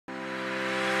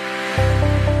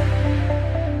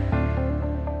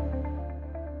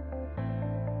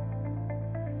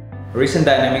Recent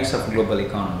dynamics of global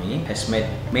economy has made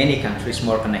many countries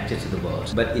more connected to the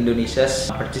world, but Indonesia's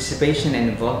participation and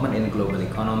involvement in the global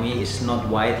economy is not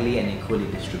widely and equally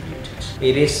distributed.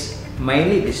 It is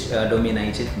mainly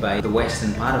dominated by the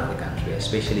western part of the country,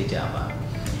 especially Java.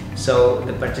 So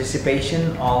the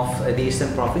participation of the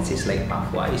eastern provinces like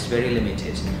Papua is very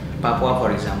limited. Papua,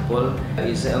 for example,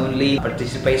 is only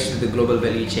participates to the global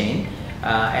value chain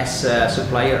as a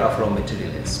supplier of raw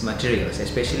materials,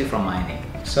 especially from mining.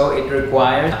 So it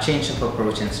requires a change of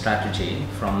approach and strategy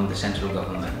from the central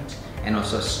government and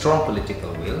also a strong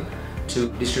political will to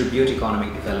distribute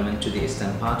economic development to the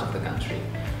eastern part of the country.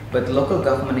 But local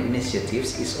government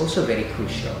initiatives is also very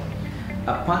crucial.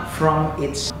 Apart from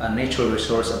its natural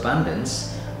resource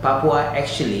abundance, Papua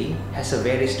actually has a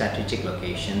very strategic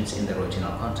locations in the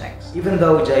regional context. Even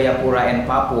though Jayapura and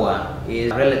Papua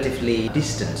is relatively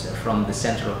distant from the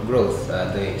center of growth,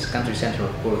 the country's center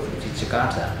of growth, which is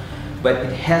Jakarta, but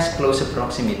it has closer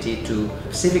proximity to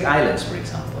Pacific Islands, for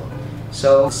example.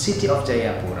 So the city of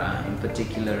Jayapura in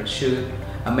particular should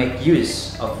make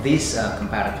use of this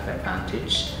comparative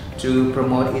advantage to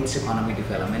promote its economic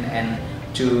development and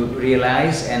to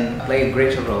realize and play a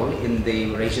greater role in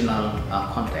the regional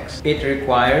context. It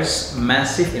requires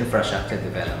massive infrastructure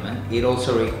development. It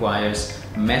also requires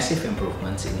massive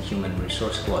improvements in human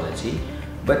resource quality.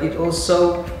 But it is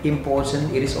also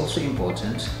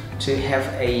important to have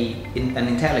an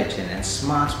intelligent and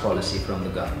smart policy from the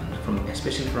government,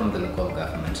 especially from the local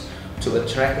government, to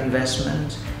attract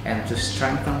investment and to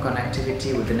strengthen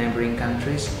connectivity with the neighboring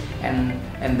countries,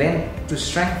 and then to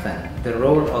strengthen the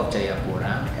role of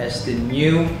Jayapura as the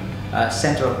new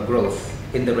center of growth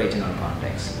in the regional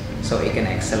context. So it can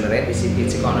accelerate its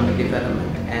economic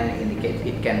development and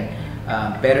it can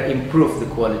better improve the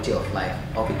quality of life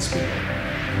of its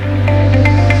people.